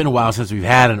update. It's been a while since we've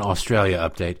had an Australia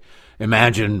update.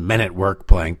 Imagine Men at Work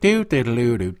playing. I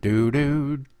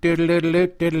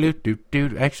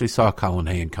actually saw Colin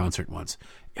Hay in concert once.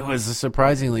 It was a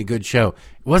surprisingly good show.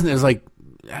 It was like,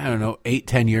 I don't know,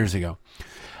 8-10 years ago.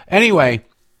 Anyway,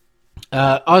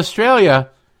 Australia,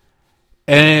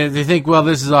 and they think, well,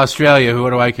 this is Australia. What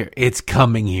do I care? It's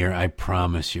coming here. I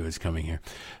promise you it's coming here.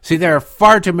 See, there are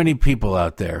far too many people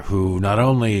out there who not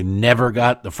only never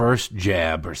got the first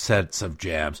jab or sets of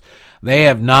jabs, they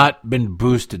have not been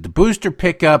boosted. The booster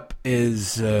pickup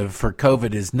is for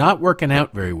COVID is not working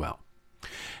out very well.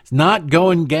 It's not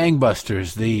going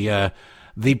gangbusters.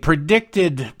 The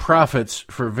predicted profits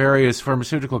for various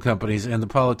pharmaceutical companies and the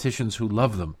politicians who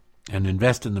love them and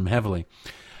invest in them heavily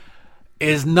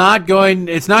it's not going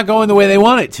the way they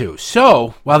want it to.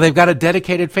 So, while they've got a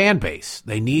dedicated fan base,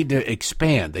 they need to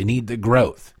expand. They need the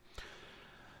growth.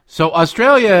 So down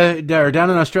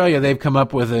in Australia, they've come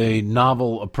up with a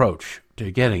novel approach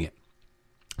to getting it.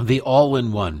 The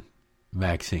all-in-one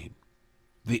vaccine.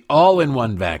 The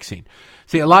all-in-one vaccine.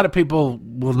 See, a lot of people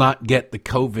will not get the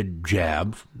COVID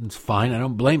jab. It's fine. I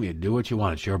don't blame you. Do what you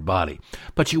want. It's your body.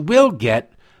 But you will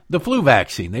get the flu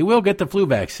vaccine. They will get the flu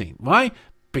vaccine. Why?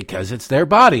 Because it's their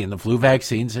body, and the flu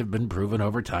vaccines have been proven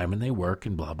over time, and they work,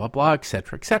 and blah, blah, blah, et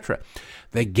cetera, et cetera.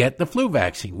 They get the flu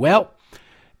vaccine. Well,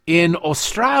 in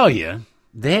Australia,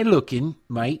 they're looking,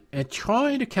 mate, at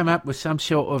trying to come up with some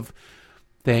sort of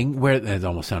thing where it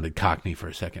almost sounded Cockney for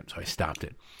a second, so I stopped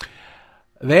it.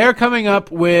 They're coming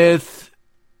up with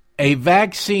a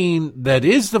vaccine that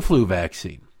is the flu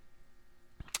vaccine,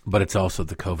 but it's also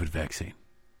the COVID vaccine.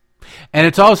 And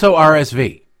it's also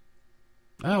RSV.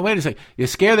 Oh, wait a second. You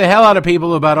scare the hell out of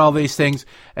people about all these things,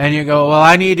 and you go, well,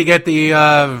 I need to get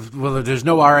there's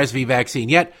no RSV vaccine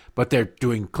yet, but they're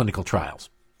doing clinical trials.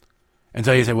 And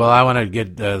so you say, well, I want to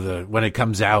get when it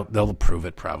comes out, they'll approve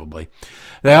it probably.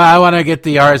 I want to get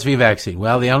the RSV vaccine.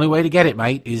 Well, the only way to get it,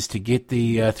 mate, is to get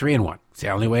the 3-in-1. It's the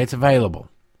only way it's available.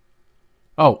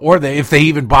 Oh, or if they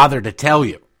even bother to tell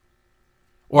you.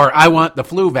 Or I want the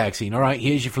flu vaccine. All right,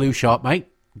 here's your flu shot, mate.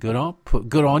 Good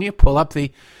on you. Pull up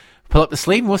the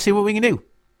sleeve and we'll see what we can do.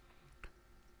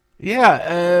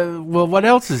 Yeah, well, what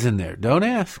else is in there? Don't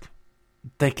ask.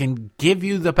 They can give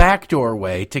you the backdoor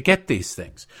way to get these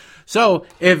things. So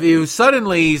if you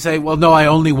suddenly say, well, no, I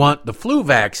only want the flu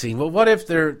vaccine. Well, what if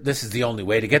this is the only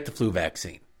way to get the flu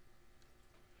vaccine?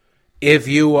 If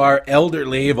you are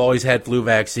elderly, you've always had flu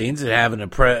vaccines and having a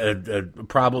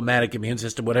problematic immune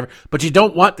system, whatever, but you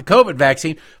don't want the COVID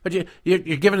vaccine, but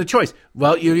you're given a choice.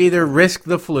 Well, you either risk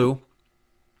the flu,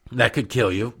 that could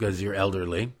kill you because you're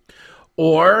elderly,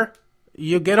 or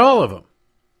you get all of them.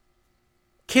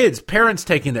 Kids, parents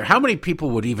taking how many people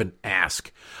would even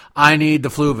ask, I need the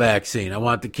flu vaccine. I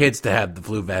want the kids to have the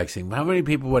flu vaccine. How many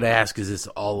people would ask, is this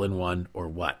all in one or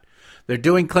what? They're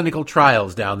doing clinical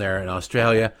trials down there in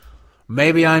Australia.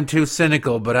 Maybe I'm too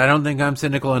cynical, but I don't think I'm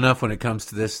cynical enough when it comes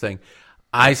to this thing.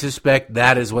 I suspect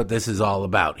that is what this is all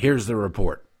about. Here's the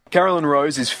report. Carolyn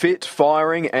Rose is fit,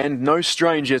 firing, and no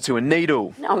stranger to a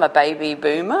needle. I'm a baby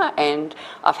boomer and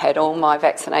I've had all my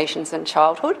vaccinations in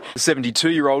childhood. The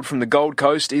 72-year-old from the Gold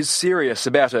Coast is serious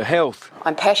about her health.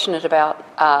 I'm passionate about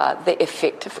the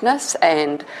effectiveness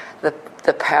and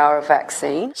the power of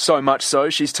vaccine. So much so,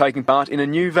 she's taking part in a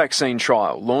new vaccine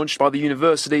trial launched by the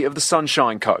University of the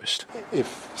Sunshine Coast.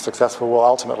 If successful, will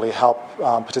ultimately help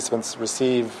participants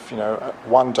receive,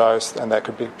 one dose, and that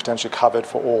could be potentially covered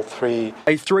for all 3.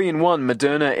 A 3-in-1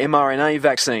 Moderna mRNA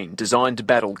vaccine designed to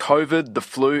battle COVID, the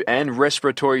flu, and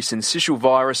respiratory syncytial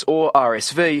virus, or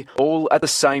RSV, all at the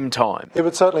same time. It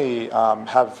would certainly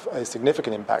have a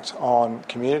significant impact on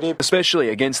community, especially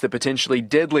against the potentially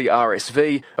deadly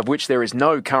RSV, of which there is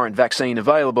no current vaccine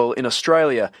available in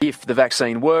Australia. If the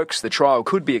vaccine works, the trial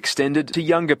could be extended to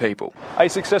younger people. A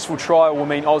successful trial will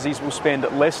mean Aussies will spend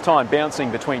less time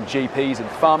bouncing between GPs and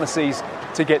pharmacies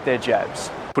to get their jabs,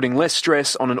 putting less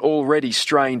stress on an already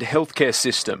strained healthcare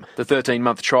system. The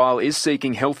 13-month trial is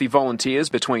seeking healthy volunteers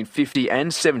between 50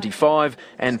 and 75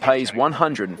 and pays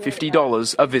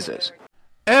 $150 a visit.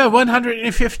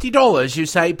 $150, you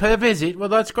say, per visit? Well,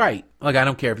 that's great. Look, I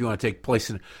don't care if you want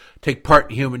to take part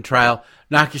in a human trial.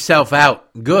 Knock yourself out.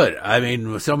 Good. I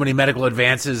mean, so many medical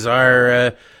advances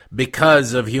are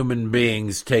because of human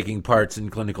beings taking parts in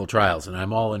clinical trials, and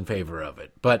I'm all in favor of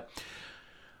it. But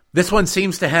this one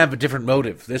seems to have a different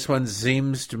motive. This one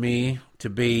seems to me to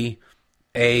be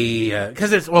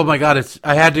because it's, oh my God,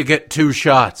 I had to get 2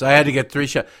 shots. I had to get 3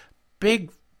 shots.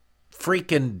 Big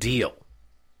freaking deal.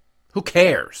 Who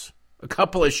cares? A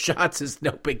couple of shots is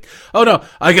no big. Oh no,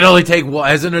 I can only take one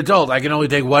as an adult. I can only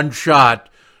take 1 shot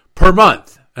per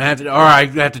month. I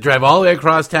have to drive all the way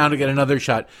across town to get another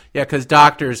shot. Yeah, because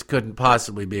doctors couldn't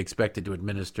possibly be expected to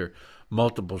administer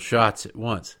multiple shots at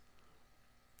once.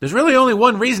 There's really only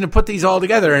one reason to put these all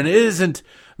together, and it isn't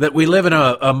that we live in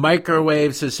a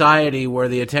microwave society where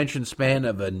the attention span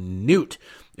of a newt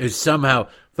is somehow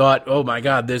thought, oh my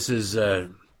God, this is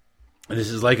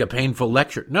like a painful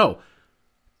lecture. No,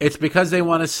 it's because they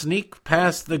want to sneak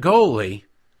past the goalie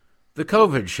the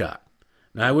COVID shot.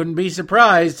 Now, I wouldn't be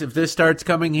surprised if this starts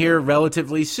coming here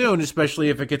relatively soon, especially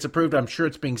if it gets approved. I'm sure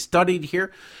it's being studied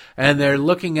here, and they're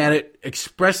looking at it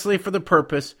expressly for the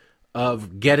purpose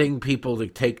of getting people to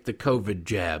take the COVID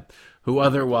jab who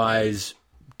otherwise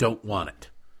don't want it.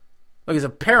 Look, as a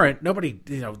parent, nobody,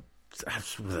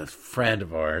 a friend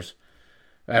of ours,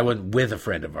 I wasn't with a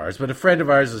friend of ours, but a friend of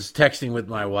ours was texting with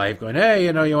my wife going, hey,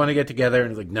 you want to get together?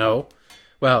 And it's like, no.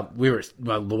 Well,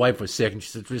 the wife was sick, and she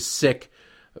said she was sick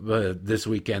this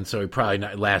weekend, so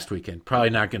last weekend, probably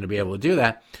not going to be able to do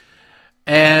that.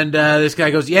 And this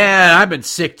guy goes, yeah, I've been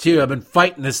sick too. I've been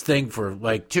fighting this thing for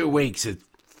like 2 weeks. It's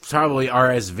probably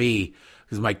RSV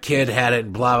because my kid had it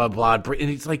and blah, blah, blah. And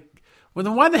he's like, well,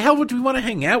 then why the hell would we want to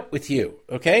hang out with you,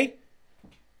 okay?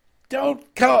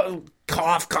 Don't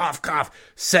cough,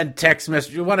 send text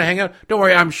message. You want to hang out? Don't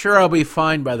worry, I'm sure I'll be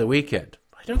fine by the weekend.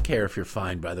 I don't care if you're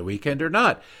fine by the weekend or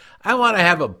not. I want to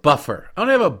have a buffer. I want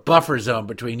to have a buffer zone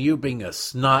between you being a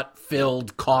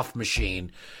snot-filled cough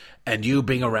machine and you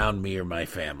being around me or my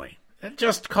family. And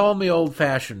just call me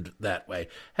old-fashioned that way.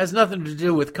 Has nothing to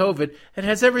do with COVID. It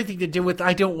has everything to do with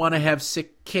I don't want to have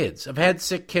sick kids. I've had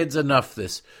sick kids enough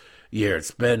this year.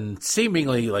 It's been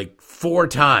seemingly like 4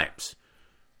 times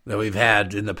that we've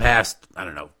had in the past,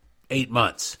 8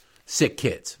 months, sick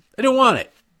kids. I don't want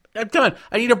it. I'm done.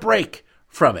 I need a break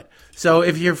from it. So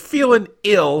if you're feeling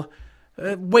ill,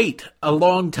 wait a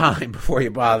long time before you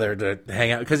bother to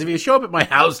hang out. Because if you show up at my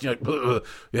house, you're like,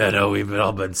 we've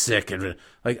all been sick, and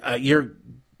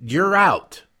you're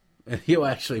out. You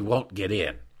actually won't get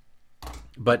in.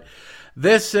 But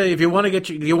this, if you want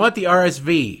to you want the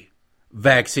RSV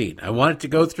vaccine. I want it to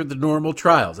go through the normal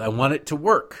trials. I want it to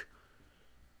work.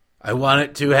 I want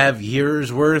it to have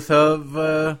years worth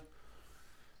of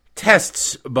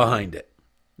tests behind it.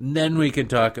 And then we can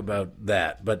talk about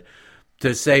that. But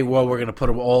to say, well, we're going to put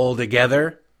them all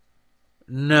together,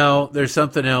 no, there's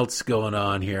something else going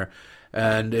on here.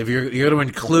 And if you're going to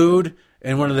include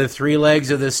in one of the 3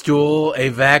 legs of the stool a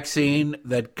vaccine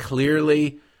that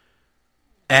clearly,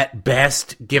 at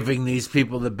best, giving these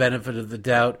people the benefit of the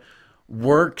doubt,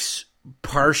 works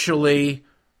partially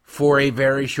for a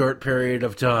very short period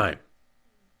of time,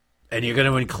 and you're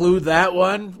going to include that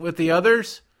one with the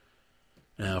others?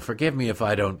 Now, forgive me if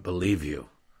I don't believe you,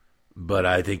 but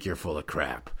I think you're full of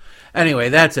crap. Anyway,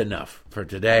 that's enough for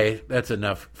today. That's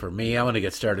enough for me. I want to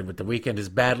get started with the weekend as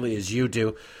badly as you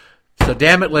do. So,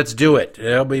 damn it, let's do it.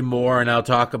 There'll be more, and I'll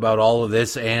talk about all of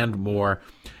this and more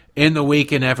in the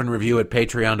Week in Effin' Review at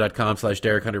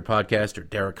patreon.com/Derek Hunter Podcast or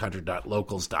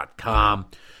DerekHunter.locals.com.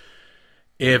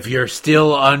 If you're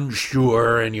still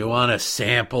unsure and you want a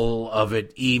sample of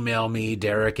it, email me,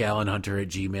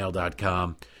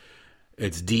 DerekAllenHunter@gmail.com.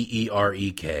 It's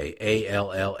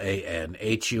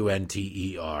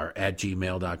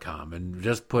DerekAllenHunter@gmail.com. And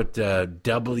just put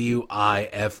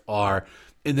WIFR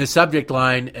in the subject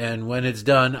line, and when it's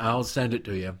done, I'll send it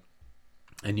to you.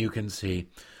 And you can see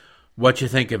what you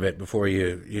think of it before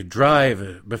you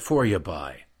drive, before you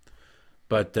buy.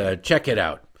 But check it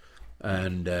out.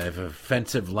 And if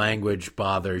offensive language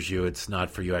bothers you, it's not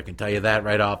for you. I can tell you that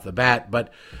right off the bat.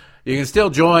 But you can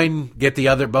still join, get the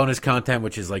other bonus content,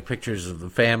 which is like pictures of the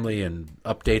family and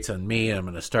updates on me. And I'm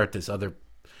going to start this other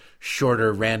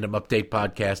shorter random update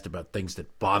podcast about things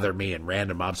that bother me and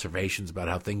random observations about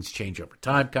how things change over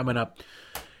time coming up.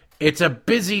 It's a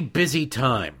busy, busy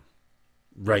time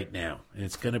right now, and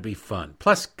it's going to be fun.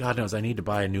 Plus, God knows I need to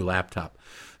buy a new laptop.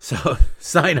 So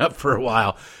sign up for a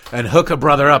while and hook a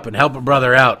brother up and help a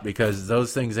brother out, because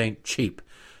those things ain't cheap.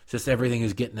 It's just everything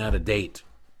is getting out of date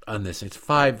on this. It's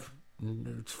 5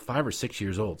 or 6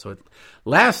 years old, so it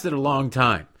lasted a long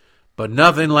time, but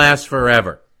nothing lasts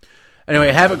forever.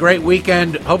 Anyway, have a great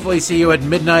weekend. Hopefully see you at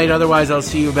midnight. Otherwise, I'll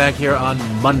see you back here on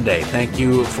Monday. Thank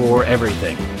you for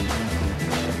everything.